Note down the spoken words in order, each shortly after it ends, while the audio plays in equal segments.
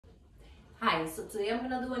Hi, so today I'm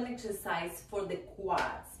gonna do an exercise for the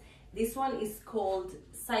quads. This one is called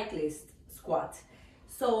Cyclist Squat.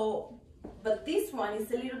 But this one is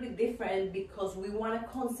a little bit different because we wanna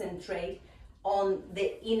concentrate on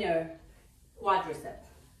the inner quadricep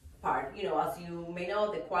part. You know, as you may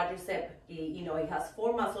know, the quadricep, it has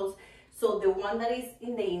 4 muscles. So the one that is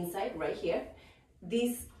in the inside, right here,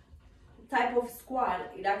 this type of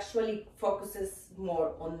squat, it actually focuses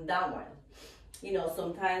more on that one. You know,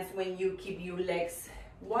 sometimes when you keep your legs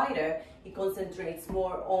wider, it concentrates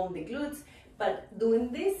more on the glutes, but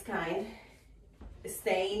doing this kind,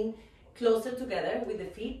 staying closer together with the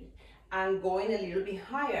feet and going a little bit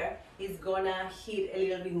higher is gonna hit a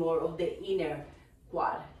little bit more of the inner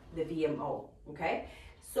quad, the VMO, okay?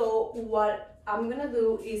 So what I'm gonna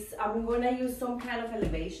do is I'm gonna use some kind of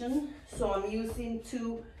elevation. So I'm using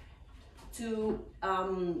two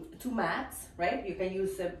mats, right? You can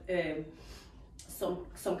use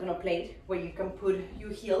some kind of plate where you can put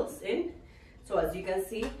your heels in. So as you can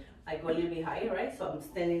see, I go a little bit higher, right? So I'm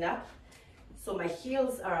standing up. So my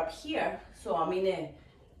heels are up here. So I'm in a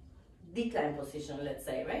decline position, let's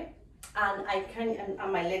say, right? And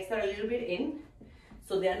my legs are a little bit in.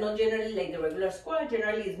 So they are not generally like the regular squat.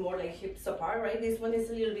 Generally it's more like hips apart, right? This one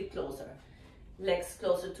is a little bit closer, legs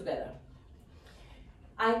closer together.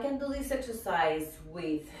 I can do this exercise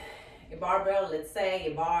with a barbell, let's say,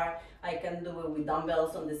 a bar. I can do it with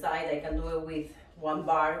dumbbells on the side. I can do it with one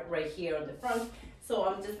bar right here on the front. So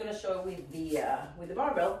I'm just gonna show it with the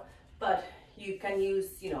barbell, but you can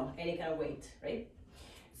use, you know, any kind of weight, right?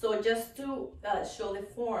 So just to show the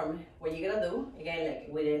form, what you're gonna do, again, like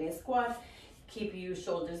with any squat, keep your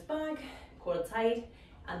shoulders back, core tight,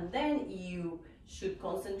 and then you should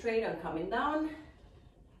concentrate on coming down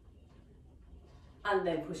and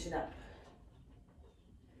then pushing up.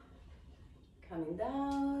 Coming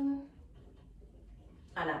down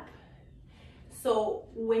and up. So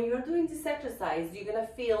when you're doing this exercise, you're gonna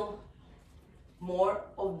feel more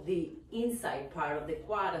of the inside part of the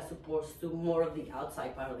quad as opposed to more of the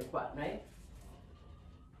outside part of the quad, right?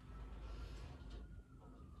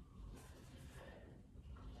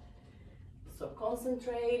 So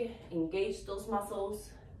concentrate, engage those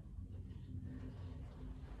muscles.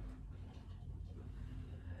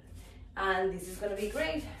 And this is gonna be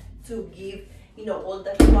great to give, you know, all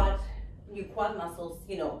the your quad muscles,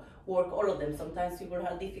 you know, work all of them. Sometimes people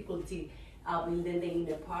have difficulty building the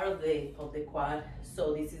inner part of the quad.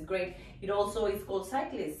 So this is great. It also is called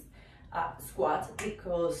Cyclist Squat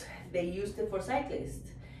because they used it for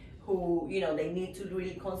cyclists who, you know, they need to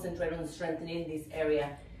really concentrate on strengthening this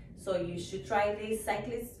area. So you should try these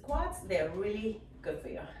Cyclist Squats. They're really good for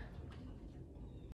you.